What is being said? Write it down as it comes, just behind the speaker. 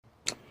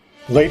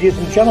Ladies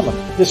and gentlemen,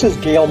 this is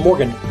Gail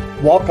Morgan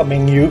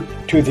welcoming you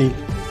to the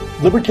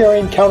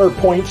Libertarian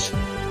Counterpoint's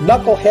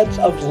Knuckleheads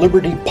of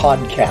Liberty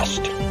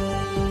podcast.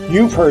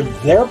 You've heard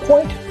their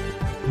point,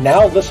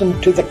 now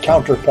listen to the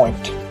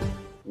counterpoint.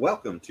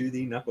 Welcome to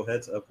the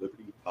Knuckleheads of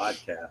Liberty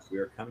podcast. We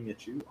are coming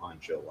at you on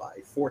July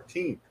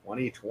 14th,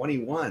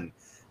 2021.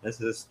 This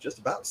is just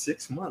about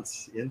 6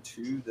 months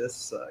into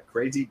this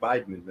crazy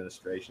Biden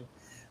administration.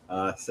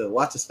 So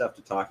lots of stuff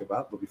to talk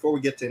about. But before we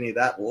get to any of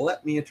that,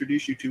 let me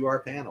introduce you to our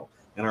panel.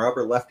 In our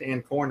upper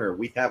left-hand corner,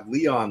 we have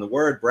Leon, the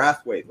word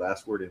Brathwaite,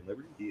 last word in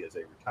Liberty. He is a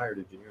retired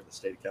engineer in the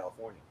state of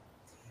California.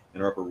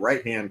 In our upper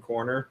right-hand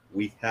corner,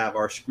 we have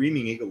our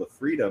screaming eagle of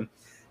freedom,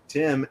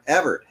 Tim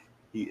Everett.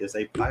 He is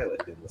a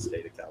pilot in the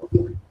state of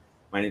California.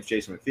 My name is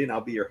Jason McPhee, and I'll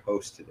be your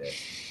host today.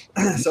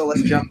 So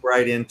let's jump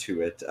right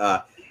into it.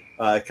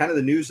 Kind of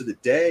the news of the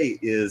day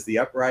is the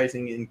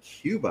uprising in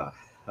Cuba.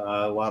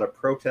 A lot of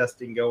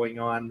protesting going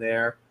on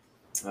there.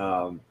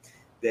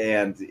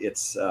 And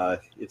it's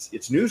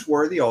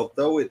newsworthy,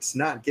 although it's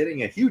not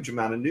getting a huge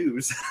amount of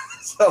news.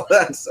 So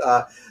that's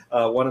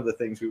one of the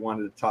things we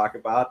wanted to talk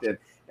about.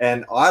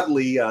 And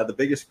oddly, the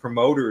biggest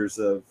promoters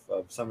of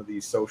some of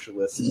these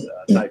socialist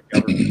type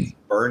governments,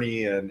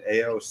 Bernie and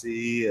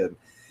AOC and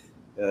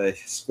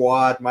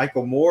Squad,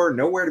 Michael Moore,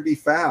 nowhere to be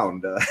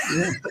found.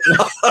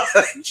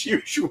 As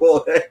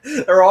usual,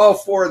 they're all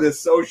for this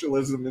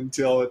socialism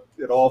until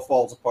it all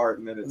falls apart,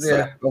 and then it's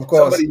of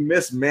course somebody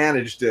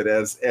mismanaged it,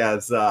 as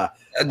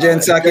Jen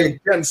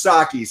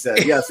Psaki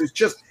said. Yes, it's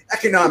just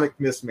economic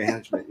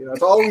mismanagement.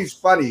 It's always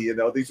funny.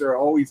 These are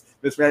always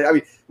mismanaged. I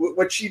mean,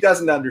 what she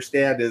doesn't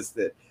understand is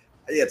that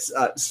it's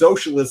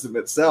socialism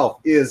itself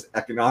is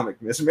economic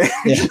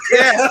mismanagement.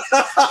 Yeah.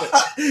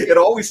 It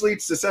always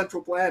leads to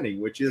central planning,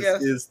 which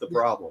is the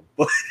problem.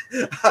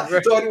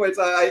 So anyways,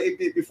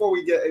 before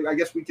we get, I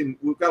guess we've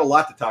got a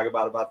lot to talk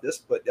about this,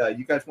 but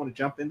you guys want to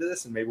jump into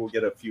this, and maybe we'll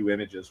get a few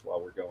images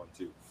while we're going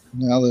too.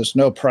 Well, there's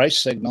no price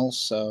signals,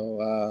 so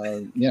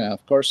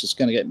of course it's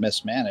going to get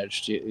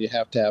mismanaged. You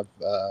have to have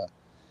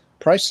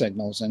price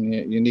signals, and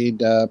you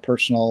need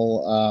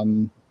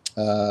personal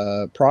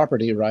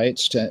property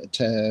rights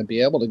to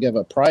be able to give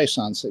a price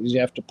on. So you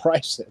have to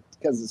price it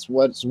because it's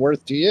what it's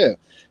worth to you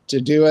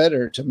to do it,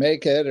 or to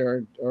make it,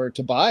 or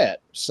to buy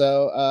it.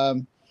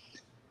 So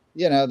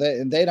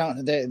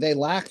they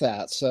lack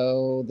that.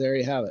 So there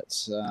you have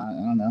it. I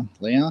don't know,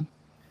 Leon.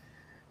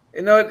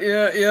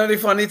 The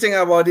funny thing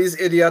about these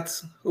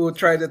idiots who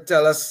try to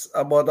tell us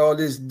about all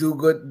these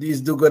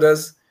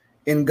do-gooders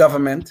in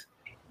government.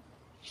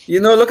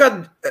 Look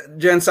at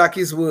Jen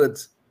Psaki's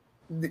words.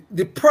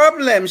 The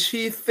problem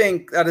she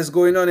thinks that is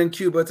going on in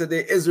Cuba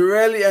today is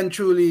really and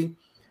truly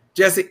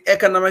just the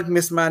economic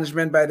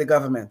mismanagement by the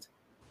government.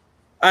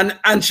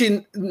 And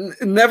she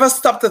never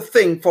stopped to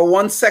think for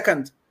 1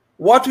 second.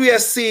 What we are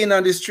seeing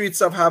on the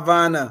streets of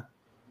Havana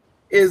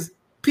is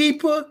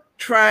people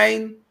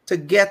trying to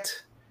get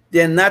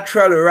their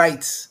natural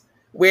rights,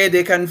 where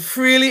they can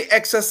freely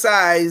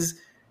exercise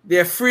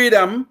their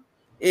freedom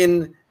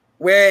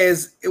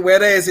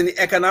whether it's in the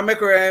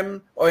economic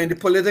realm or in the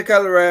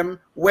political realm,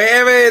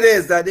 wherever it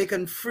is that they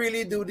can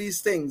freely do these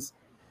things.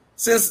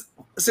 Since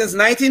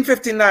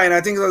 1959,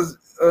 I think it was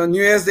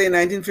New Year's Day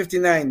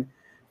 1959,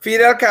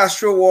 Fidel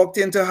Castro walked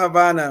into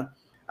Havana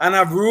and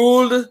have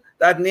ruled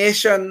that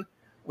nation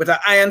with an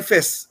iron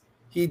fist.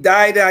 He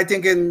died, I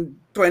think, in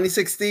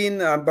 2016,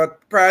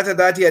 but prior to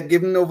that, he had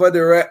given over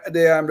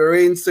the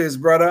reins to his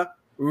brother,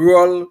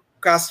 Raul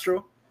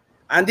Castro.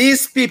 And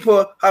these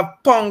people have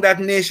ponged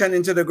that nation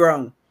into the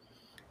ground.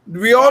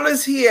 We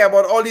always hear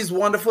about all these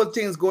wonderful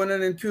things going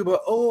on in Cuba.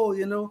 Oh,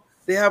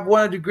 they have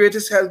one of the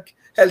greatest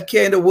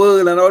healthcare in the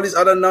world and all this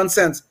other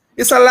nonsense.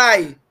 It's a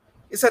lie.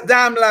 It's a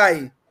damn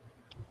lie.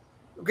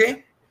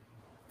 Okay?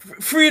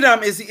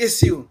 Freedom is the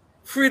issue.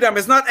 Freedom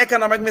is not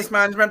economic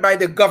mismanagement by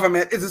the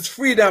government. It is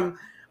freedom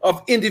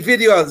of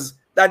individuals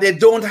that they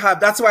don't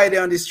have. That's why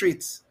they're on the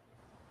streets.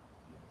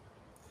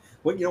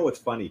 Well, what's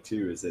funny,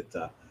 too, is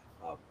that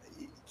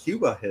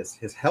Cuba has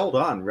held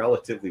on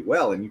relatively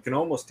well, and you can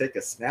almost take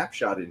a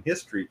snapshot in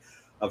history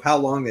of how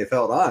long they've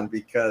held on,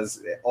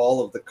 because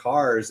all of the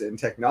cars and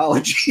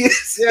technology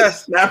is a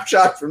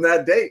snapshot from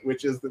that date,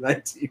 which is the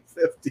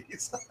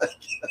 1950s.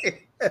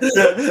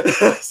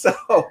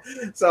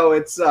 So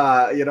it's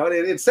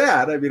it's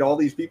sad. I mean, all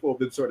these people have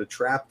been sort of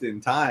trapped in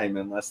time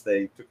unless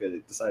they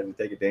decided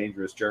to take a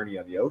dangerous journey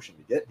on the ocean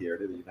to get here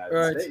to the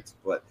United States.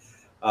 But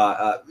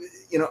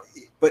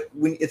but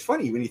it's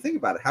funny when you think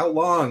about it, how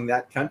long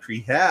that country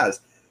has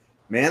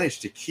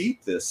managed to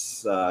keep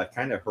this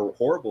kind of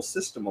horrible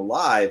system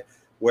alive.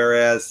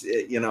 Whereas,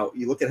 you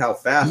look at how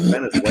fast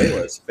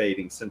Venezuela is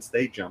fading since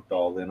they jumped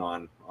all in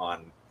on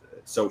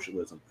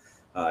socialism.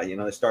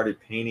 They started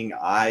painting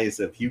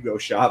eyes of Hugo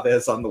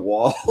Chavez on the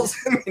walls.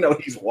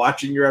 He's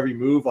watching your every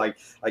move, like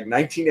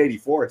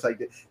 1984. It's like,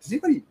 does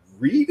anybody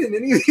read in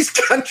any of these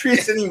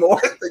countries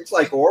anymore? Things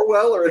like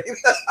Orwell or anything.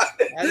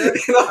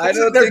 I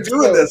don't they're think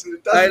doing so. this, and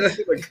it doesn't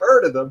even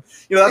occur to them.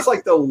 That's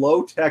like the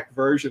low-tech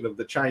version of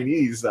the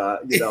Chinese,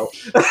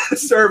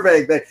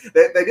 surveying. They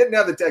didn't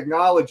have the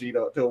technology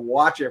to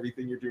watch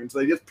everything you're doing, so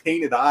they just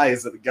painted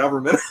eyes of the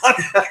government on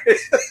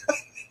it.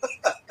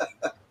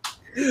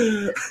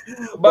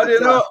 But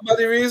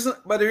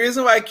the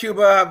reason why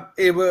Cuba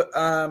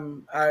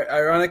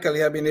ironically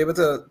have been able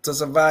to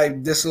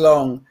survive this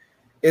long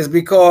is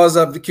because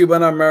of the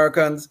Cuban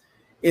Americans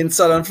in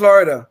Southern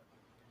Florida,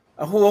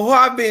 who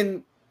have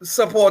been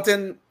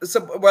supporting.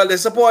 Well, they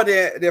support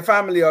their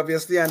family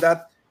obviously, and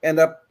that end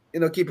up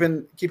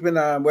keeping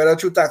whether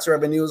through tax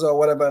revenues or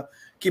whatever,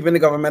 keeping the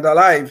government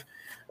alive.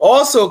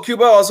 Also,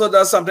 Cuba also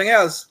does something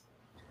else.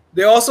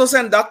 They also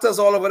send doctors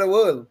all over the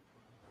world.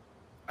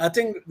 I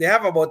think they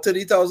have about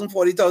 30,000,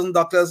 40,000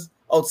 doctors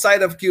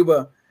outside of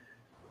Cuba.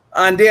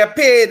 And they are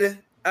paid,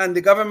 and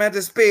the government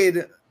is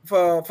paid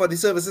for the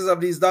services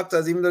of these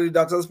doctors, even though the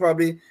doctors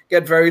probably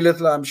get very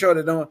little. I'm sure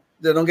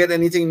they don't get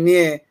anything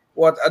near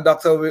what a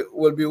doctor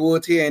will be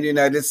worth here in the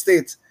United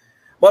States.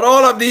 But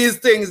all of these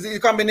things, the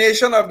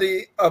combination of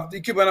the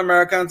Cuban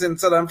Americans in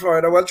Southern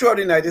Florida, well, throughout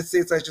the United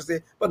States, I should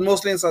say, but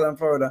mostly in Southern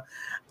Florida,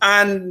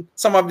 and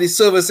some of the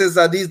services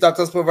that these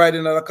doctors provide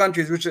in other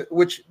countries,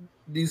 which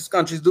these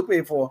countries do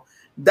pay for,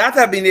 that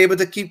have been able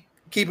to keep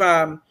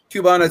Cuba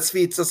on its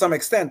feet to some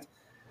extent.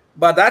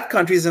 But that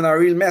country is in a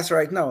real mess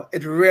right now.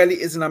 It really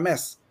is in a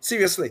mess,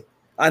 seriously.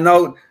 And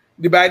now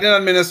the Biden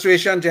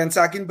administration, Jen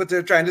Psaki, but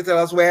they're trying to tell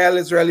us, well,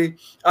 it's really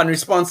in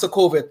response to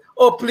COVID.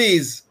 Oh,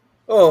 please.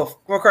 Oh,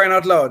 for crying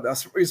out loud.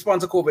 That's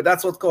response to COVID.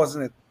 That's what's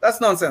causing it. That's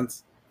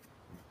nonsense.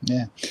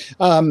 Yeah.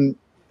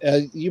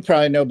 You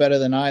probably know better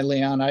than I,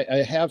 Leon.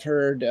 I have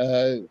heard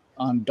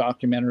on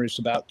documentaries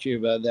about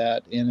Cuba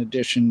that in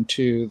addition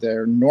to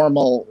their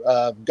normal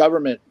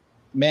government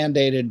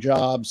mandated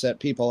jobs that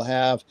people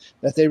have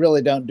that they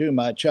really don't do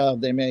much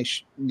of, they may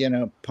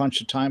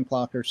punch a time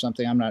clock or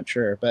something, I'm not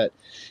sure, but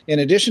in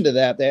addition to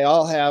that, they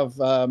all have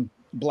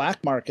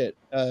black market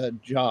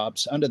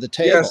jobs under the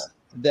table. Yes.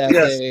 That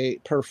yes. They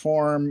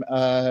perform,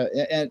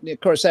 and of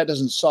course that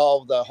doesn't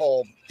solve the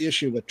whole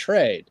issue with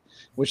trade,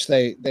 which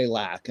they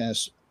lack,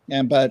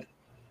 but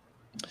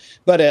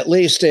at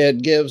least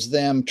it gives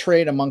them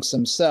trade amongst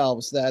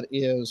themselves that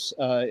is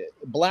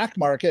black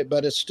market,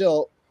 but it's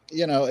still,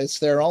 it's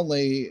their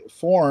only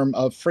form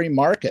of free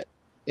market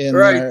in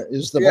right. there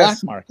is the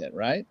yes. black market,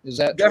 right? Is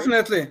that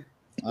definitely true?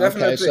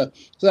 Definitely. Okay,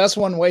 so that's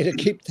one way to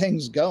keep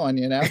things going.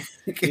 You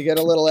get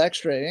a little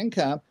extra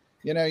income.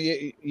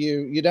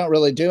 You don't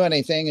really do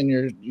anything in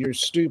your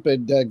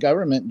stupid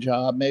government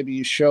job. Maybe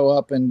you show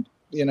up and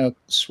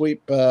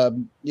sweep a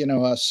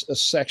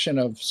section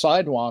of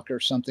sidewalk or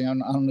something.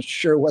 I'm not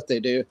sure what they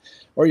do,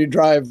 or you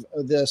drive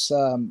this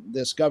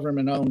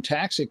government-owned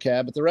taxi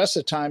cab. But the rest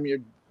of the time you're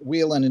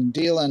wheeling and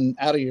dealing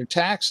out of your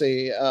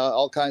taxi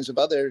all kinds of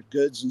other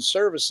goods and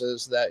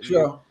services that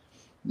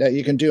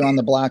you can do on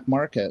the black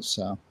market.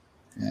 So,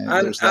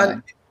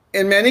 and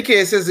in many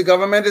cases, the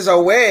government is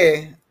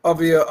aware of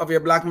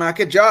your black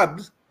market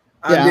jobs,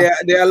 and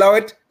they allow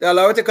it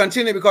to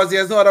continue because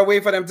there's no other way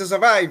for them to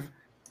survive.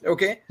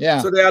 Okay.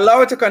 Yeah. So they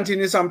allow it to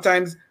continue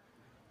sometimes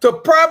to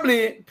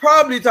probably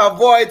to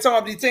avoid some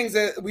of the things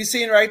that we're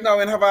seeing right now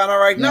in Havana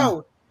right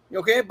now.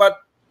 Okay.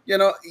 But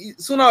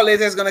sooner or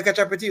later it's going to catch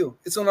up with you.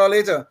 It's sooner or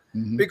later.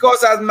 Mm-hmm.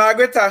 Because as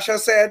Margaret Thatcher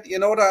said,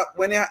 that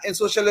when you're in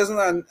socialism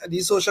and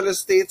these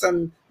socialist states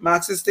and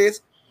Marxist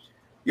states,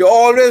 you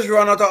always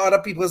run out of other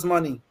people's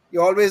money.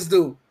 You always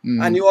do.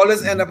 Mm-hmm. And you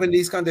always end up in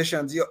these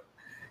conditions.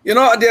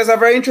 There's a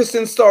very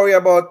interesting story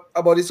about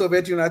the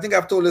Soviet Union. I think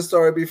I've told this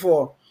story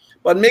before.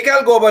 But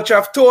Mikhail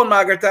Gorbachev told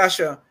Margaret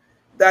Thatcher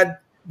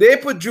that the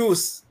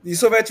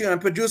Soviet Union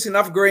produced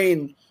enough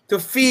grain to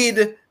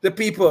feed the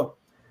people,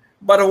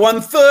 but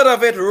 1/3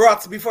 of it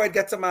rots before it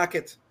gets to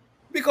market.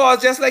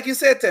 Because just like you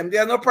said, Tim,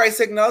 there are no price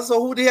signals,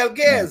 so who the hell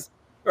cares,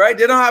 right?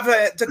 They don't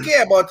have to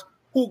care about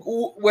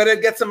whether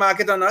it gets to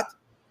market or not.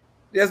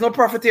 There's no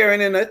profiteering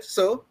in it,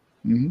 so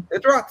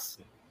it rots.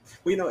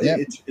 Well,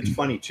 it's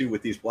funny too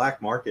with these black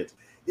markets.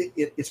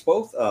 It's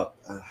both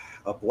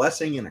a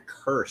blessing and a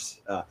curse.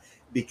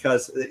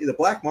 Because the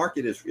black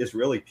market is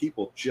really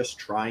people just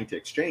trying to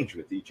exchange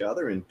with each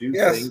other and do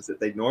things that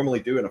they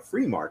normally do in a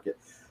free market.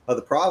 The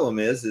problem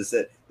is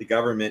that the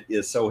government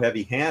is so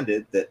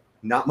heavy-handed that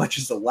not much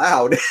is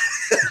allowed.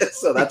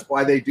 So that's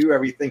why they do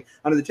everything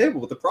under the table.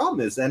 But the problem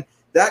is then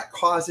that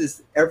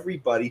causes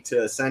everybody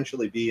to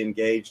essentially be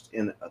engaged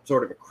in a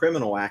sort of a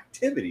criminal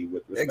activity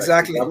with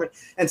respect to the government.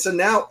 And so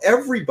now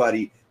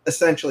everybody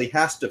essentially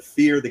has to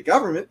fear the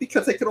government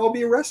because they could all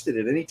be arrested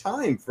at any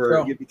time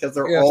because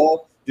they're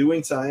all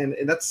doing something.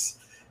 And that's,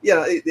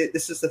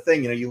 this is the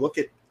thing, you look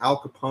at Al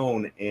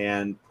Capone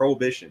and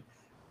Prohibition.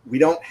 We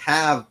don't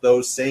have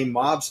those same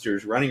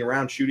mobsters running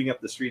around shooting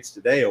up the streets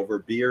today over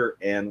beer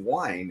and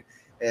wine.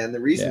 And the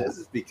reason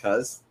is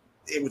because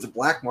it was a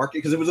black market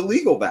because it was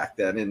illegal back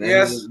then, and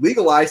Yes.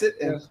 legalize it,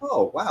 and Yes.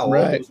 oh wow, all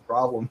Right. those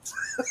problems.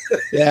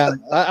 Yeah,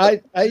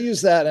 I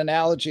use that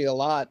analogy a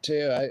lot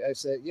too. I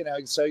say, you know,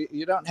 so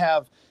you don't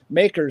have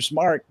Maker's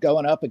Mark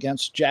going up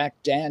against Jack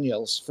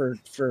Daniels for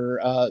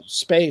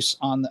space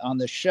on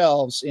the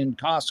shelves in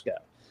Costco,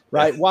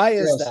 right? Why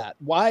is Yes. that?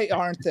 Why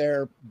aren't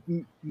there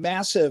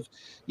massive,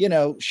 you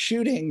know,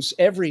 shootings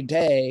every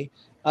day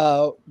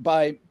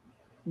by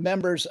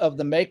members of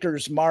the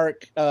Maker's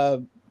Mark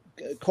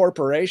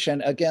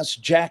corporation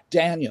against Jack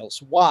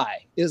Daniels?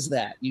 Why is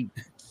that, you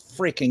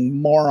freaking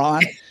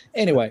moron?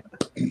 Anyway.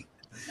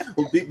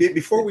 Well,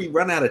 before we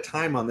run out of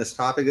time on this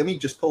topic, let me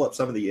just pull up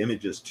some of the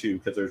images too,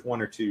 because there's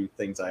one or two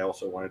things I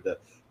also wanted to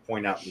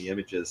point out in the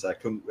images.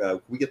 Can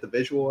we get the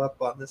visual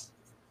up on this?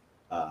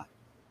 Okay.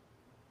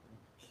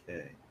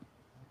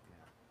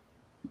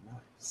 I'm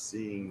not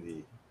seeing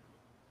the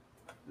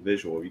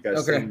visual. You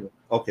guys Okay. seeing?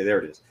 Okay, there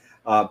it is.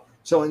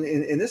 So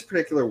in this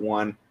particular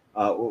one,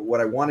 what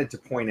I wanted to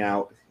point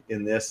out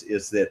in this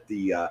is that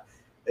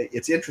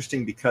it's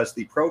interesting because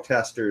the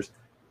protesters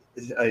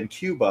in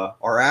Cuba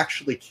are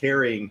actually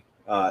carrying,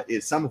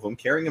 some of them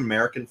carrying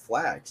American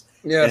flags.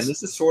 Yes. And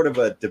this is sort of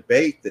a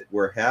debate that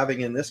we're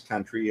having in this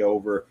country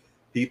over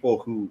people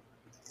who,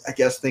 I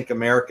guess, think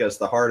America is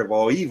the heart of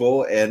all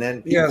evil, and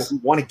then people Yes. who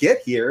want to get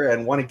here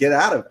and want to get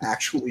out of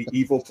actually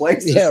evil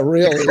places. Yeah,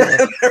 really.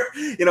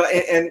 You know,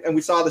 and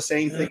we saw the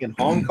same thing in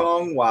Hong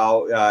Kong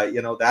while,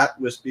 you know, that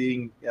was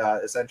being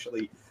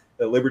essentially,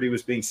 the liberty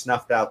was being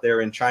snuffed out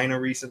there in China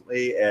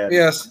recently. And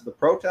Yes. the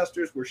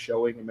protesters were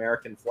showing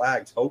American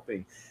flags,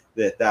 hoping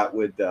that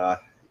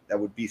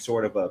would be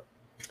sort of a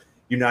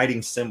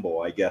uniting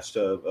symbol, I guess,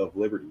 of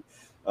liberty.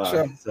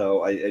 Sure.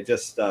 So I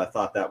just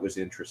thought that was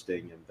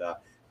interesting.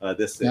 And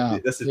this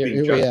is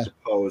being Here we are.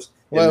 juxtaposed.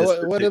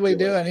 Well, what are we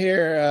doing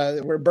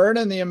here? We're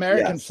burning the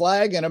American Yes.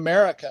 flag in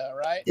America,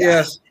 right?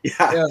 Yes. Yeah.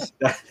 Yes.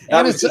 That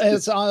And was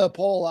it's on a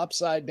pole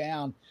upside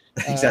down,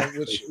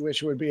 Exactly.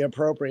 which would be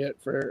appropriate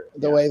for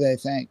the Yeah. way they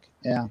think.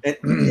 Yeah.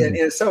 And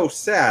it's so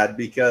sad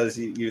because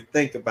you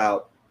think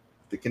about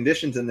the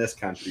conditions in this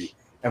country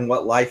and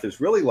what life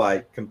is really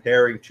like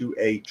comparing to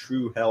a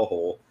true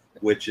hellhole,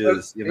 which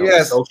is, you know,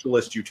 Yes. a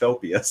socialist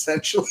utopia,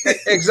 essentially.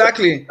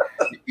 Exactly.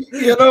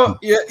 You know,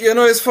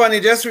 it's funny.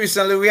 Just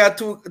recently, we had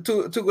two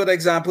good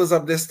examples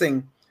of this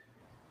thing.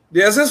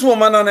 There's this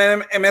woman on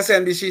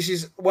MSNBC.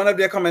 She's one of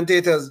their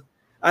commentators,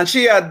 and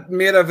she had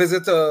made a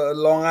visit to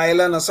Long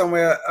Island or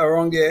somewhere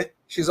around there.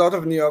 She's out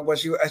of New York, but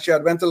she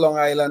had went to Long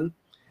Island,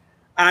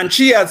 and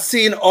she had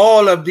seen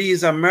all of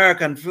these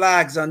American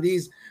flags on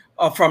these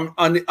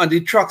on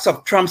the trucks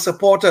of Trump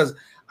supporters.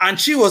 And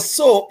she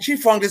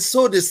found it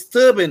so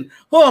disturbing.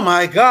 Oh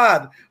my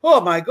God,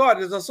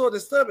 it was so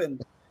disturbing.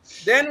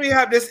 Then we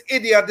have this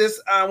idiot, this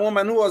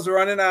woman who was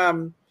running,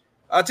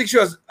 I think she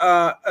was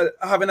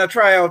having a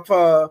tryout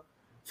for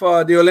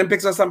the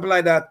Olympics or something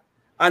like that.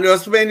 And they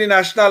was playing the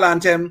national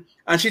anthem,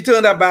 and she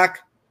turned her back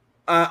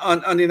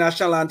on the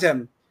national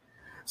anthem.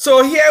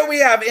 So here we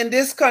have in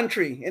this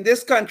country,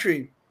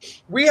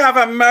 we have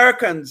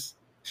Americans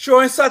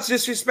showing such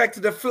disrespect to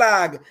the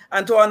flag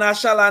and to our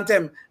national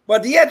anthem.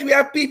 But yet we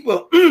have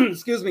people,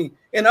 excuse me,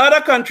 in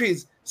other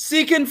countries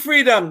seeking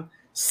freedom,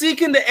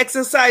 seeking the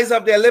exercise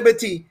of their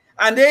liberty,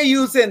 and they're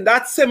using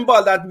that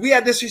symbol that we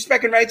are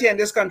disrespecting right here in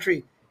this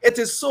country. It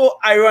is so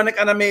ironic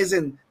and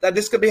amazing that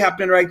this could be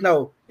happening right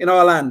now in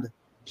our land.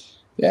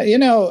 Yeah, you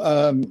know,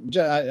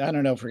 I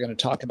don't know if we're going to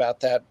talk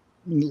about that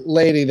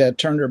lady that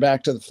turned her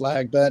back to the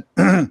flag, but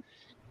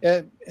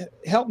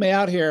help me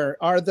out here.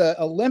 Are the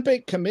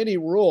Olympic Committee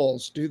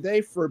rules, do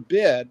they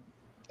forbid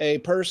a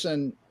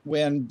person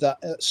when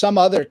some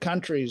other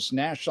country's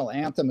national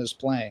anthem is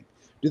playing?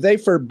 Do they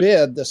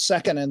forbid the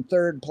second and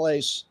third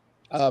place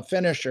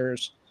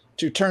finishers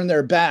to turn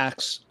their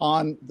backs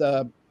on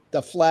the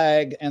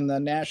flag and the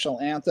national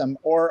anthem,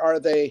 or are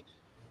they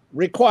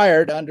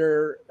required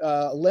under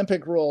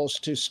Olympic rules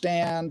to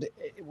stand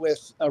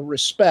with a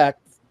respect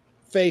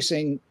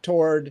facing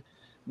toward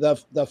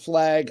the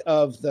flag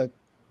of the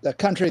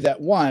country that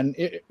won,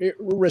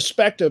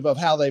 irrespective of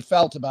how they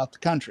felt about the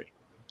country?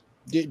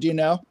 Do you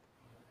know?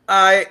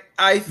 I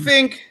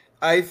think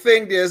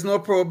there's no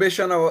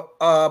prohibition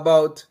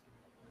about.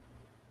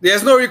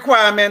 There's no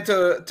requirement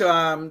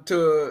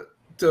to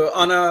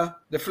honor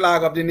the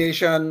flag of the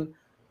nation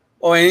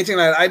or anything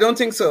like that. I don't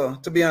think so,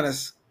 to be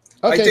honest.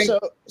 Okay,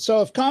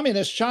 so if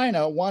Communist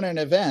China won an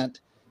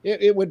event,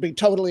 it would be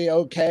totally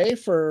okay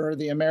for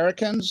the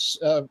Americans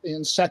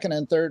in second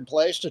and third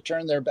place to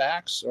turn their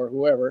backs, or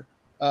whoever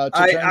to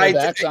turn their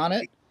backs on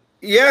it.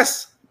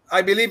 Yes,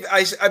 I believe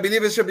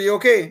it should be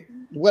okay.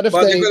 What if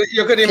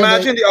you could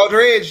imagine the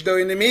outrage though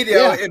in the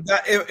media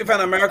if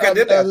an American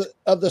did that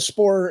of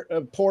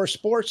the poor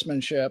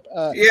sportsmanship?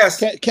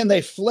 Yes. Can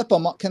they flip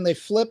them? Can they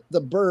flip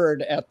the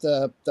bird at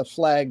the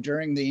flag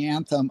during the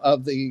anthem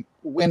of the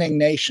winning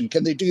nation?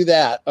 Can they do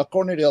that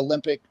according to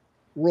Olympic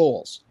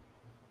rules?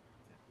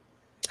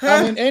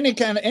 I mean, any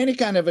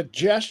kind of a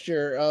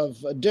gesture of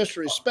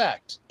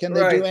disrespect. Can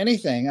they do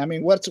anything? I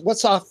mean,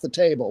 what's off the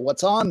table?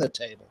 What's on the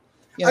table?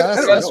 You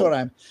know, that's what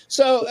I'm.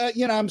 So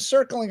you know, I'm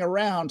circling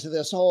around to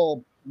this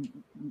whole.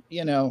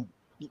 You know,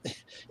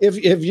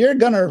 if you're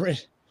gonna,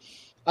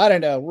 I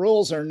don't know,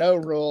 rules or no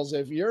rules.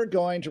 If you're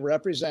going to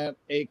represent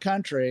a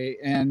country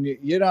and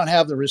you don't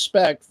have the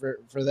respect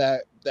for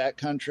that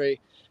country,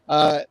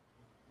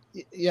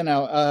 you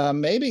know,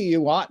 maybe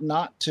you ought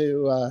not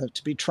to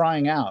be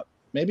trying out.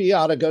 Maybe you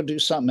ought to go do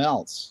something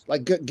else,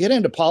 like get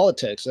into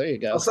politics. There you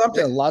go.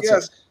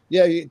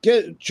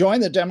 Join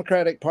the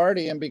Democratic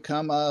Party and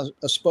become a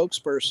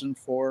spokesperson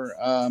for,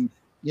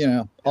 you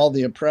know, all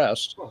the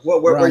oppressed.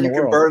 Well, where you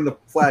can burn the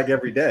flag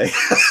every day.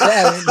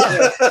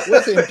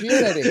 With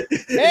impunity.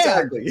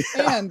 Exactly.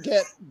 And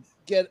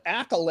get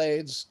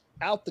accolades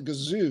out the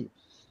gazoo.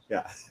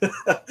 Yeah.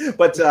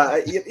 But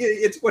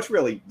it's what's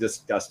really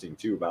disgusting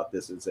too about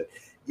this is that,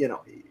 you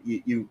know,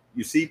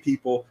 you see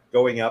people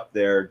going up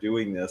there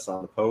doing this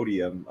on the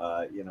podium,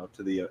 you know,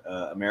 to the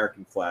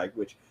American flag,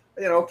 which,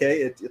 you know,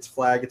 okay, it's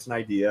flag, it's an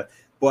idea,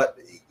 but,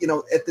 you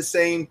know, at the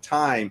same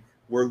time,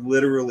 we're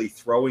literally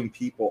throwing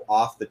people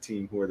off the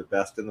team who are the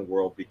best in the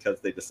world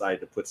because they decided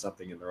to put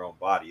something in their own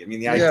body. I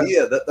mean, the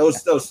idea that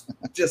those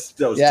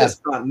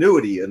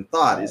discontinuity and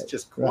thought is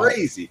just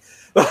crazy.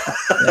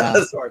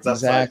 As far as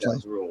exactly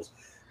rules.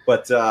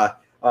 But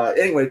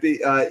anyway,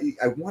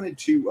 I wanted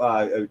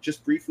to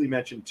just briefly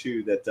mention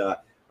too that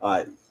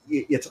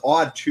it's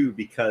odd too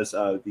because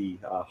the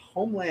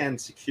Homeland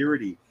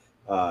Security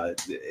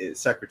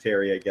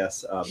Secretary, I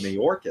guess,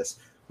 Mayorkas,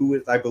 who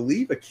is, I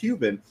believe, a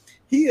Cuban.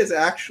 He is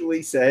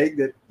actually saying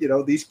that, you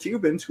know, these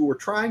Cubans who were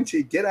trying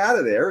to get out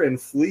of there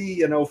and flee,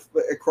 you know,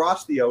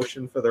 across the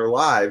ocean for their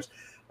lives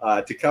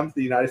to come to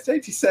the United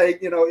States, he's saying,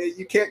 you know,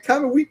 you can't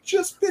come. And we've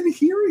just been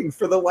hearing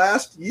for the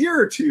last year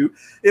or two,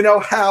 you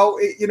know, how,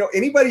 you know,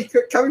 anybody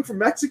coming from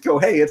Mexico,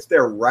 hey, it's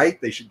their right.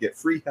 They should get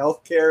free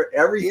health care,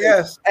 everything.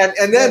 Yes.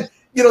 And then,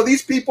 you know,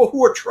 these people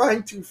who are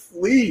trying to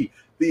flee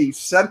the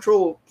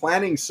central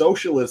planning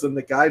socialism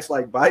that guys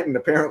like Biden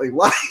apparently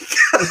like.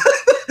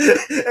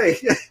 Hey,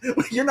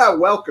 you're not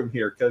welcome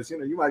here because, you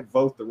know, you might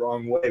vote the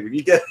wrong way when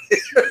you get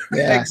here.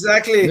 Yeah.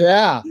 Exactly.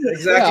 Yeah,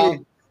 exactly.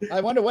 Well, I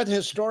wonder what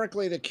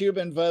historically the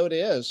Cuban vote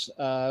is.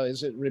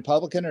 Is it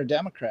Republican or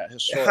Democrat?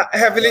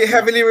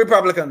 Heavily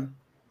Republican.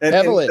 And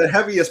the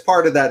heaviest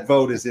part of that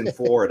vote is in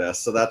Florida,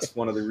 so that's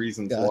one of the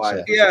reasons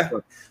why. Yeah.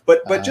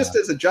 But just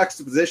as a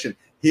juxtaposition,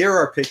 here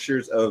are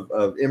pictures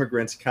of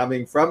immigrants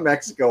coming from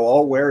Mexico,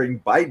 all wearing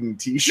Biden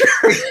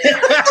T-shirts.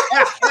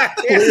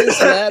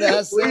 Please let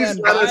us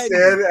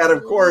in. And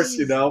of course,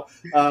 you know,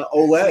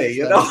 Olay.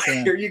 You know,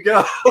 here you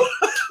go.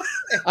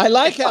 I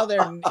like how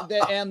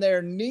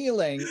they're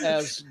kneeling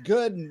as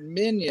good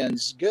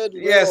minions, good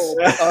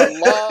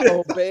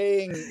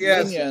law-obeying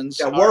minions.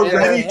 Yeah, we're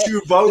ready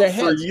to vote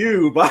for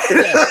you,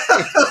 Biden.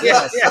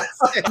 Yes.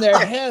 And their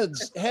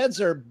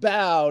heads are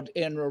bowed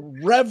in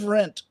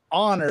reverent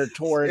honor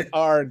toward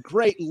our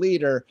great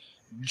leader,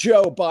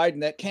 Joe Biden,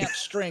 that can't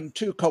string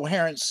two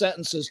coherent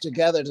sentences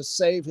together to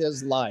save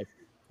his life.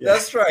 Yeah.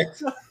 That's right.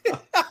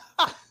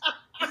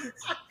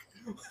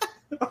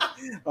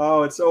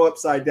 Oh, it's so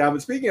upside down.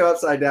 But speaking of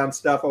upside down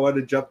stuff, I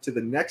wanted to jump to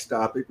the next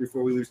topic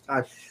before we lose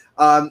time.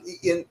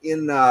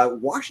 In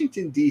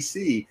Washington,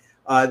 D.C.,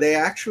 they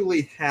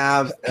actually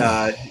have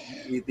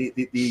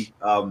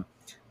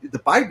the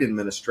Biden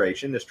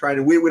administration is trying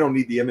to, we don't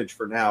need the image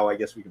for now. I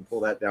guess we can pull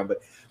that down.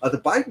 But the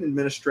Biden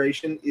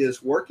administration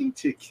is working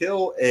to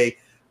kill a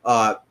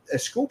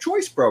school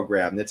choice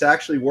program that's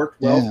actually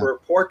worked well for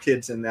poor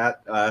kids in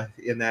that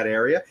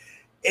area.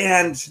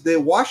 And the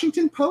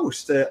Washington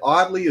Post,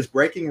 oddly, is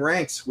breaking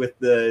ranks with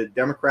the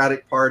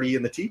Democratic Party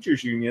and the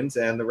teachers' unions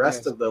and the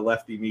rest of the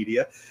lefty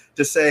media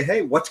to say,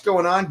 hey, what's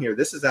going on here?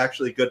 This is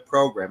actually a good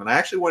program. And I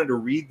actually wanted to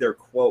read their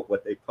quote,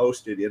 what they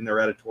posted in their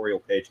editorial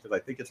page, because I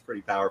think it's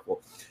pretty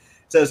powerful.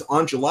 It says,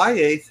 on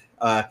July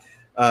 8th,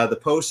 the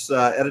Post's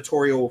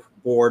editorial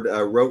board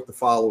wrote the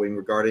following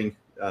regarding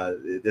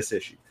this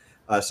issue.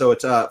 So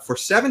it's for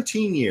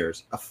 17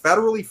 years, a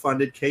federally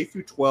funded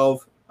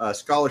K-12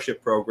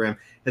 scholarship program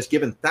has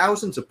given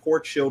thousands of poor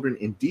children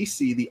in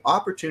D.C. the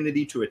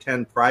opportunity to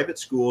attend private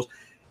schools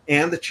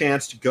and the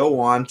chance to go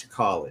on to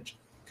college.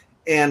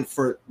 And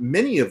for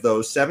many of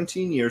those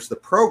 17 years, the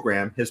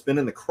program has been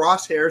in the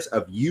crosshairs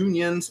of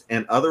unions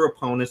and other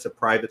opponents of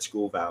private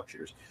school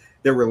vouchers.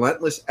 Their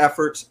relentless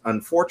efforts,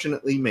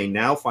 unfortunately, may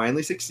now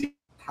finally succeed.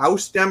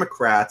 House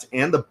Democrats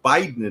and the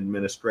Biden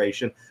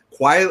administration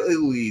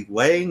quietly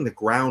laying the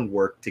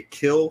groundwork to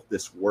kill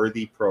this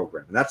worthy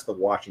program. And that's the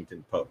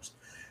Washington Post.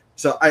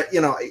 So,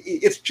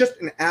 it's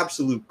just an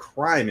absolute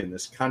crime in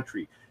this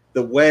country,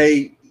 the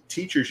way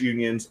teachers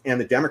unions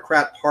and the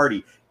Democrat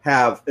Party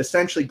have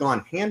essentially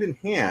gone hand in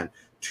hand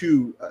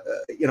to,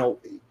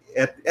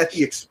 at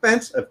the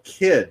expense of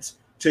kids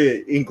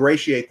to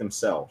ingratiate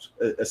themselves,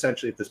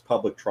 essentially at this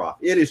public trough.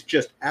 It is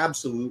just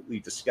absolutely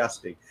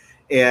disgusting.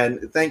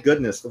 And thank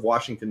goodness the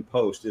Washington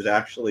Post is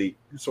actually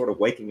sort of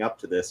waking up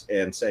to this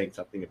and saying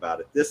something about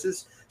it. This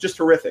is just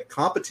horrific.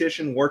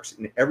 Competition works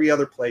in every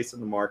other place in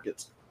the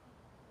markets.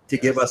 to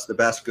give us the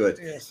best goods.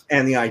 Yes.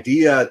 And the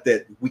idea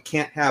that we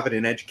can't have it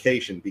in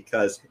education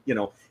because,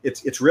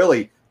 it's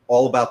really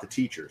all about the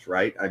teachers,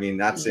 right? I mean,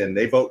 that's in,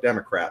 they vote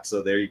Democrat.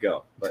 So there you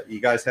go. But you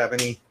guys have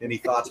any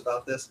thoughts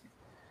about this?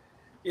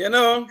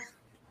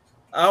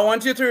 I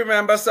want you to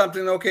remember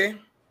something, okay?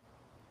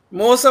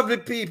 Most of the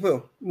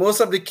people,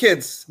 most of the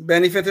kids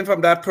benefiting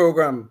from that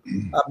program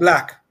are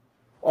Black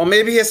or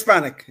maybe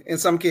Hispanic in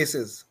some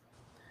cases.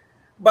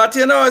 But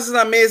it's an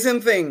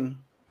amazing thing.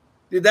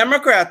 The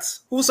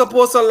Democrats, who's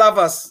supposed to love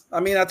us, I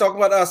mean, I talk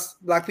about us,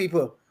 Black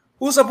people,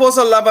 who's supposed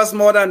to love us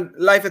more than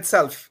life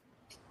itself,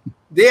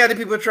 they are the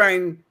people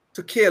trying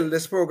to kill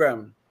this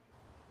program.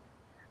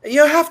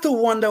 You have to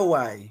wonder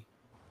why,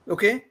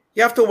 okay?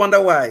 You have to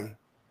wonder why.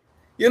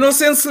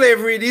 Since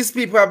slavery, these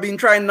people have been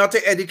trying not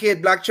to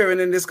educate Black children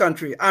in this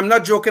country. I'm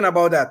not joking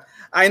about that.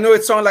 I know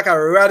it sounds like a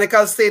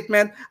radical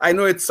statement. I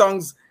know it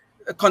sounds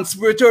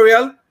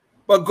conspiratorial,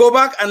 but go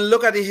back and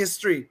look at the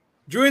history.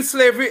 During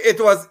slavery, it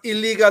was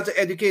illegal to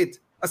educate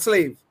a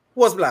slave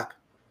who was Black.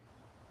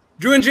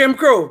 During Jim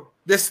Crow,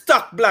 they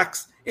stuck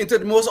Blacks into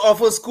the most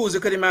awful schools you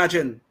could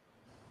imagine.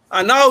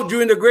 And now,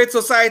 during the Great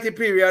Society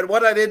period,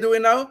 what are they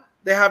doing now?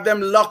 They have them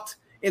locked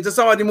into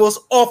some of the most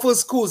awful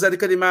schools that you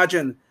could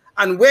imagine.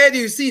 And where do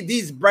you see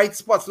these bright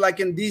spots like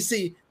in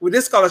DC with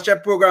this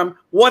scholarship program?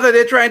 What are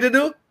they trying to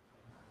do?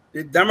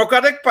 The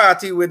Democratic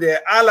Party with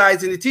their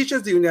allies in the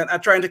teachers union are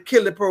trying to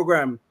kill the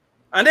program.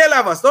 And they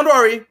love us. Don't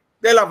worry.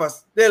 They love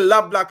us. They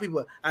love Black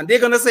people. And they're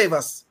going to save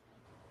us.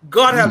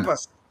 God help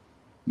us.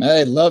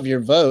 They love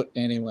your vote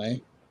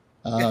anyway.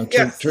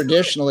 Yes.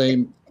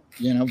 Traditionally,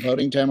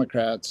 voting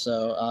Democrats.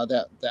 So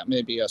that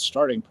may be a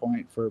starting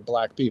point for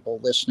Black people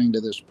listening to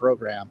this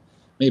program.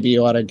 Maybe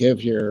you ought to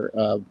give your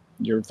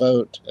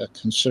vote a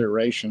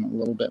consideration a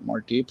little bit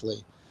more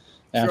deeply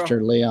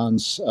after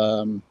Leon's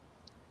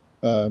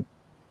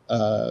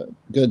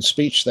good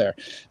speech there.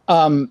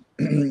 And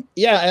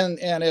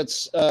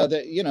it's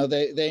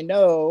that they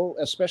know,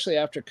 especially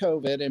after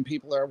COVID, and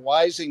people are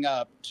wising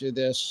up to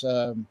this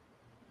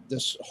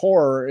this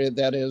horror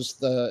that is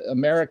the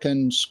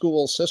American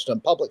school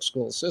system, public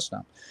school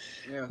system.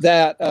 Yeah.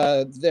 That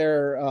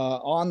they're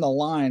on the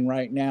line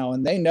right now,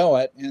 and they know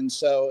it. And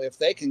so if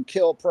they can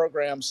kill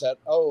programs that,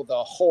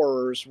 the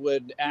horrors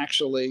would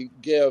actually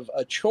give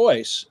a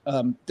choice,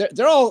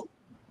 they're all,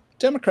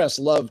 Democrats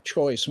love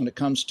choice when it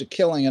comes to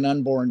killing an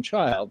unborn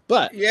child.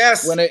 But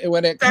yes, when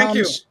it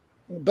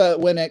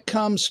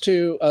comes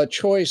to a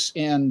choice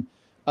in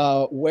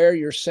where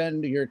you're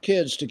sending your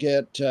kids to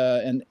get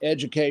an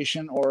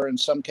education, or in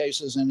some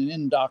cases an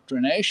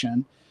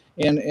indoctrination,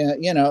 and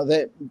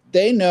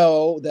they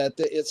know that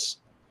it's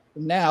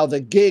now the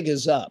gig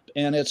is up,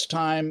 and it's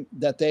time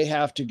that they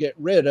have to get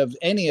rid of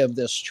any of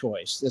this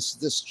choice.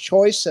 This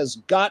choice has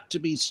got to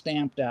be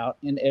stamped out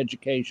in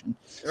education,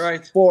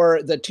 right,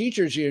 for the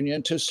teachers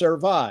union to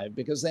survive,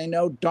 because they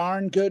know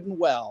darn good and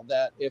well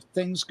that if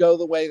things go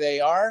the way they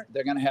are,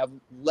 they're going to have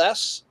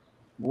less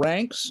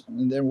ranks,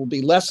 and there will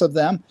be less of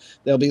them.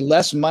 There'll be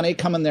less money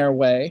coming their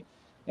way,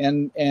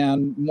 and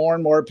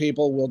more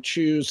people will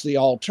choose the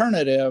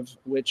alternative,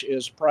 which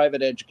is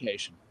private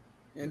education.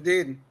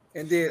 Indeed.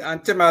 And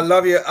Tim, I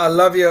love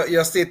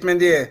your statement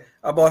there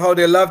about how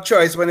they love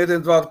choice when it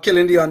involves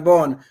killing the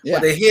unborn,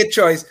 but they hate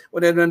choice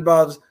when it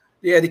involves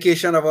the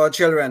education of our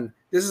children.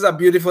 This is a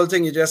beautiful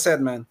thing you just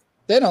said, man.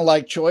 They don't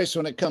like choice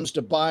when it comes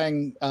to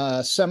buying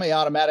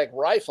semi-automatic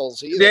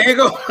rifles either. There you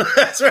go.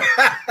 That's right.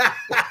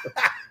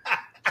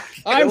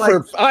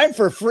 I'm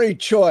for free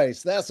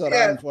choice. That's what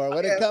I'm for.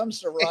 When it comes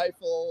to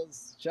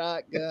rifles,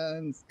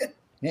 shotguns,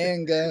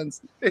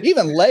 handguns,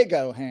 even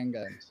Lego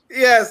handguns.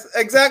 Yes,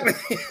 exactly.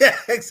 Yeah,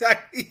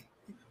 exactly.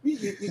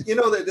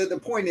 The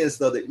point is,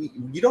 though, that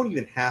you don't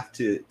even have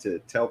to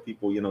tell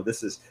people,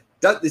 this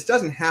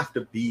doesn't have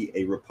to be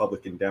a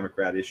Republican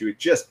Democrat issue. It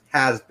just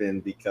has been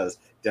because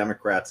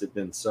Democrats have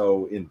been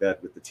so in bed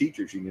with the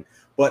teachers union.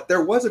 But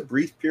there was a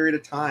brief period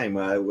of time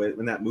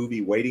when that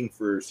movie Waiting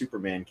for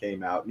Superman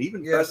came out, and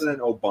even President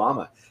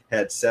Obama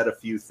had said a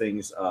few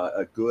things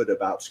good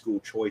about school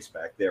choice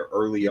back there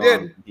early on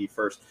when he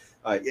first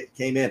it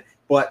came in.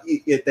 But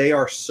they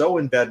are so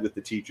in bed with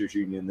the teachers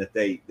union that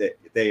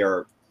they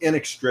are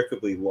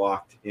inextricably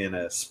locked in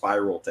a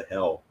spiral to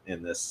hell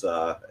in this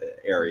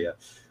area.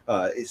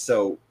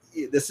 So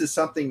this is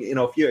something,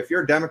 if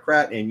you're a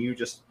Democrat and you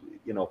just,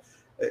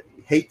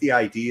 hate the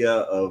idea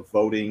of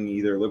voting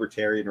either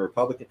Libertarian or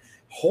Republican,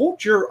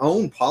 hold your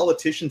own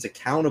politicians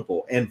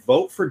accountable and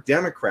vote for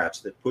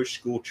Democrats that push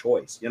school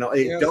choice.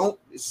 Don't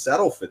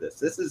settle for this.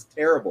 This is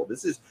terrible.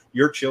 This is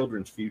your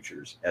children's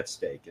futures at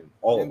stake, and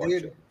all of our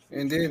children's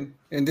futures.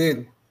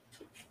 Indeed.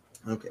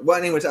 Okay. Well,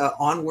 anyways,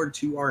 onward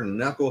to our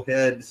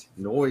Knucklehead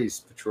Noise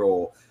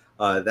Patrol.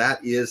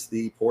 That is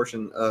the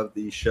portion of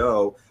the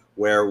show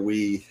where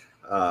we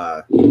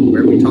talk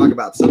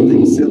about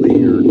something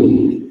silly or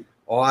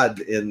odd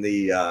in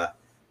the.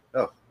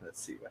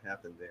 Let's see what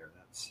happened there.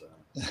 That's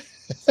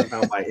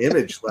somehow my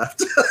image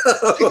left.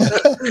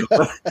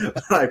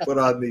 I put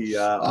on the.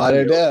 I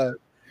don't know.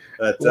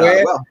 But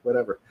well,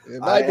 whatever. It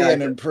might be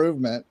an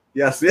improvement.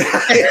 Yes.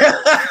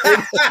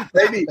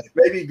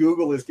 maybe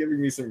Google is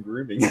giving me some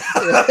grooming.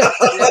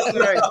 That's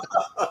right.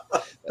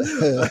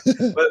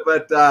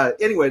 but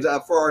anyways,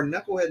 for our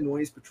Knucklehead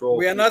Noise Patrol,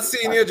 We are not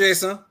seeing you,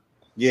 Jason.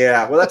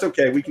 Yeah, well, that's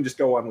okay. We can just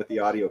go on with the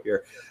audio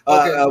here.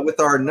 Okay. With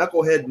our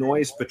Knucklehead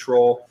Noise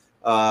Patrol,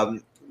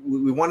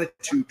 we wanted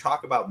to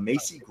talk about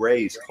Macy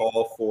Gray's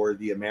call for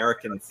the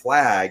American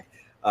flag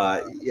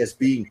as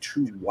being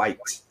too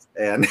white.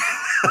 And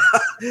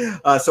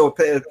so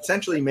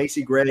essentially,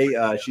 Macy Gray,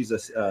 she's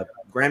a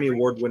Grammy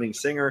Award-winning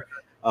singer.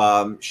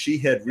 She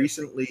had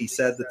recently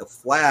said that the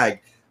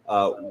flag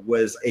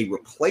was a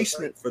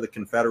replacement for the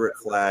Confederate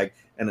flag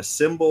and a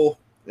symbol,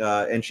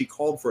 and she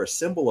called for a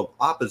symbol of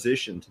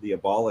opposition to the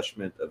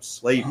abolishment of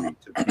slavery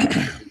to be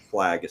the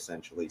flag,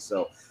 essentially.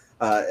 So,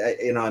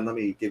 let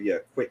me give you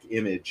a quick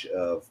image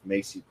of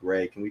Macy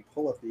Gray. Can we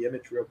pull up the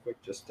image real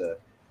quick? Just to,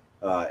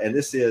 and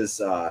this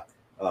is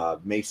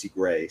Macy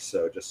Gray.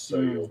 So just so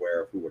you're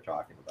aware of who we're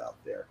talking about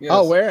there. Yes.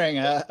 Oh,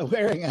 wearing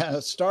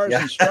stars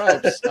and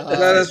stripes.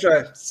 That is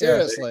right.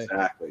 Seriously.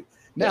 Exactly.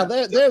 Now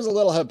there's a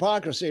little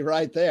hypocrisy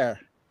right there.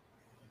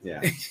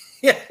 Yeah.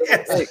 Yeah.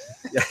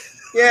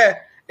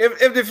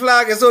 If the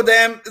flag is so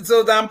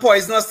damn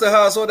poisonous to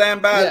her, so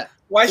damn bad,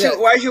 why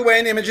is she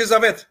wearing images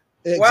of it?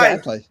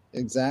 Exactly. Why?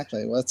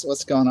 Exactly.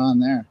 What's going on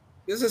there?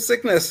 This is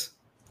sickness.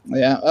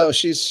 Yeah. Oh,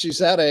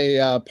 she's at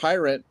a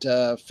pirate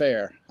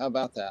fair. How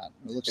about that?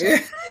 It looks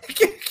like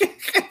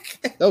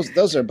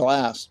those are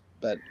blasts.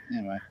 But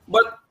anyway.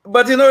 But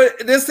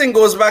this thing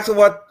goes back to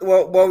what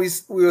we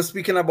were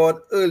speaking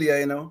about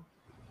earlier.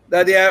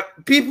 That there are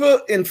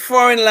people in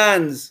foreign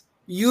lands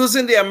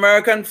using the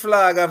American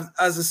flag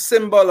as a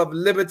symbol of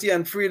liberty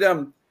and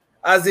freedom,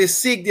 as they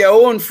seek their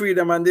own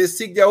freedom and they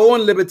seek their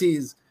own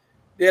liberties.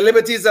 Their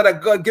liberties that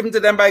are given to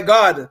them by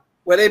God,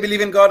 whether they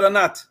believe in God or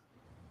not.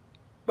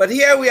 But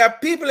here we have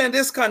people in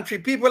this country,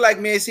 people like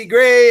Macy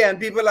Gray and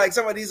people like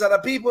some of these other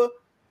people,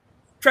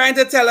 trying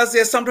to tell us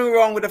there's something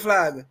wrong with the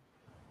flag.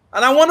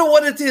 And I wonder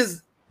what it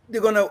is they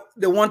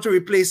want to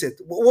replace it.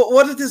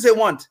 What it is they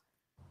want.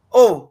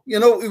 Oh,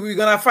 we're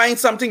gonna find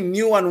something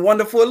new and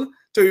wonderful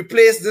to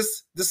replace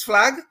this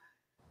flag.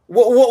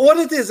 What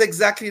it is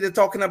exactly they're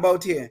talking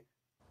about here?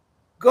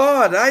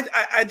 God,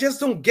 I just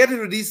don't get it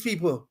with these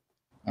people.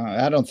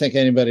 I don't think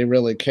anybody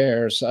really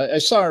cares. I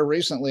saw her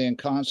recently in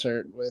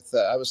concert with,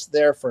 I was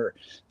there for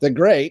the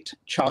great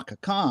Chaka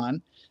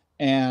Khan,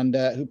 and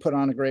who put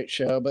on a great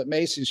show, but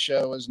Macy's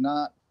show was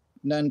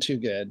none too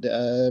good.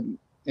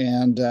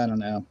 And I don't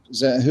know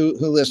who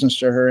listens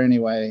to her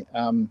anyway.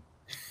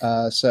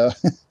 So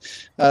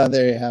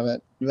there you have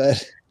it.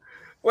 But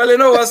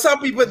well, some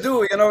people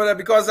do,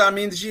 because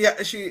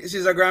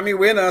she's a Grammy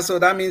winner, so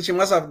that means she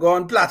must have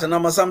gone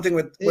platinum or something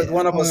with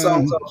one of her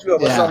songs or two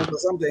of her songs or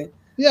something.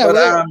 Yeah,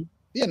 but,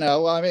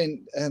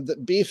 the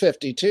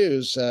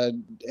B-52s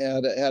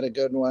had a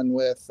good one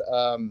with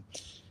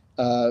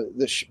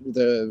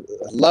the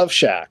Love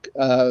Shack.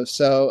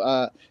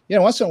 So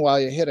once in a while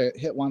you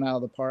hit one out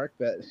of the park,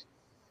 but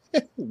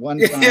one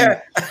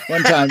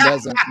time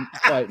doesn't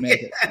quite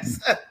make it. Yes.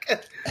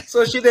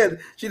 So she did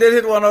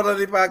hit one out of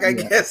the park, I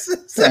guess.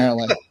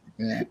 Apparently.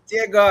 Yeah.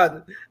 Dear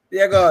God.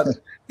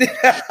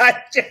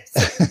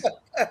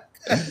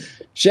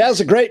 She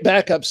has a great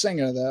backup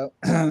singer, though,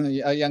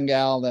 a young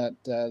gal that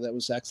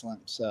was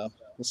excellent. So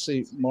we'll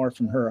see more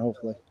from her,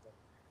 hopefully.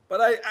 But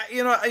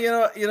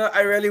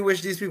I really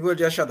wish these people would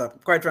just shut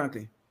up. Quite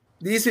frankly,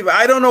 these people.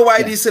 I don't know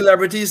why these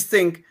celebrities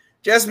think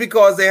just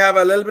because they have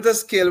a little bit of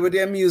skill with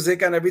their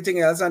music and everything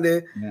else, and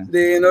they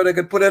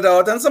could put it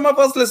out, and some of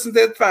us listen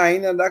to it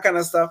fine and that kind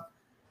of stuff.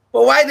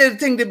 But why do they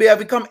think they have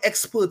become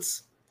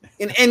experts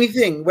in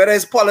anything, whether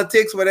it's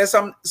politics, whether it's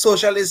some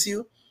social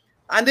issue?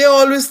 And they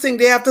always think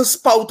they have to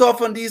spout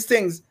off on these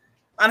things.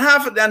 And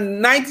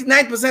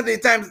 99% of the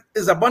time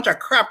is a bunch of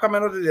crap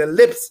coming out of their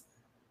lips.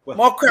 Well,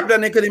 more crap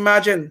than they could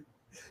imagine.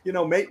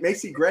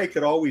 Macy Gray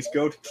could always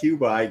go to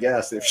Cuba, I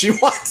guess, if she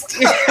wants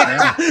to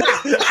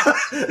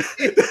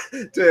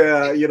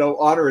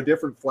honor a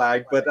different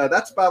flag. But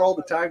that's about all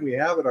the time we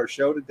have at our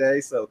show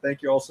today. So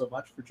thank you all so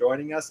much for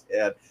joining us.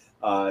 And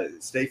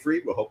stay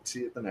free. We'll hope to see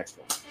you at the next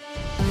one.